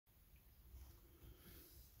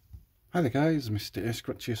Hi there guys, Mr.a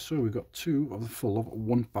Scratch here. So we've got two of the full of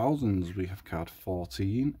 1000s. We have card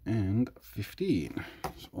 14 and 15.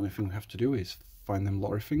 So the only thing we have to do is find them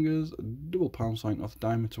lottery fingers, double pound sign off the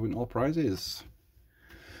diamond to win all prizes.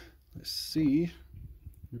 Let's see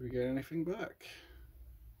if we get anything back.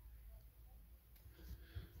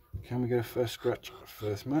 Can we get a first scratch,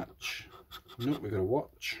 first match? Nope, we got a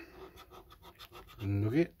watch. A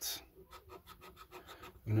nugget.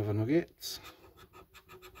 Another nugget.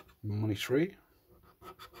 Money tree.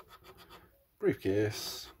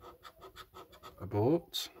 Briefcase. A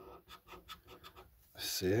boat. A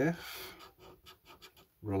safe.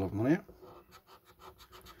 Roll of money.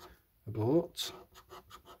 A boat.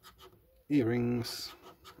 Earrings.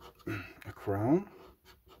 A crown.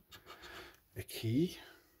 A key.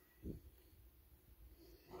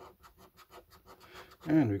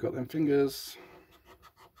 And we've got them fingers.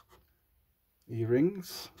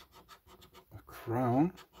 Earrings. A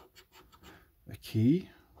crown. A key.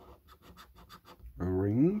 A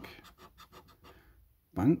ring.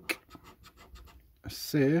 Bank. A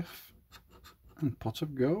safe. And pot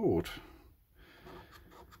of gold.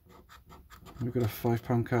 We've got a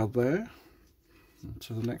 £5 card there. On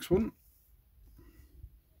to the next one.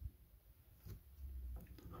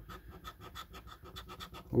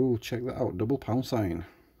 Oh, check that out, double pound sign.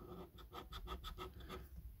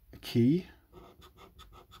 A key.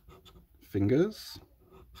 Fingers.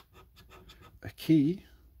 A key.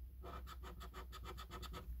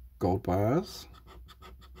 Gold bars.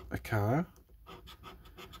 A car.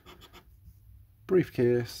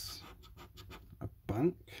 Briefcase. A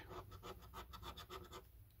bank.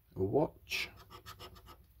 A watch.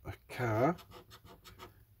 A car.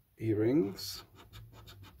 Earrings.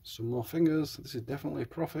 Some more fingers. This is definitely a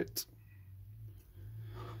profit.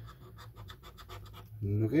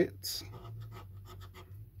 Nugget.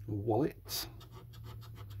 Wallet.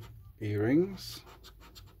 Earrings.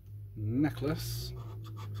 Necklace.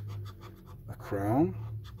 A crown.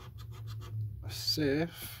 A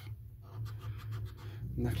safe.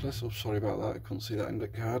 Necklace. Oh, sorry about that. I couldn't see that in the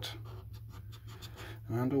card.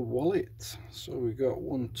 And a wallet. So we got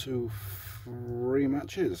 1, 2, 3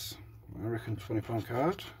 matches. I reckon £20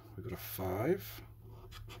 card. We've got a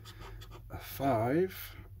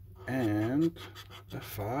 5, and a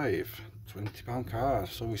 5. £20 card.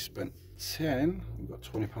 So we spent 10. We've got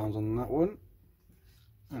 £20 on that one,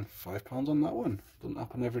 and £5 on that one. Doesn't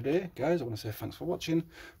happen every day, guys. I want to say thanks for watching.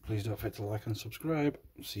 Please don't forget to like and subscribe.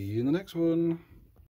 See you in the next one.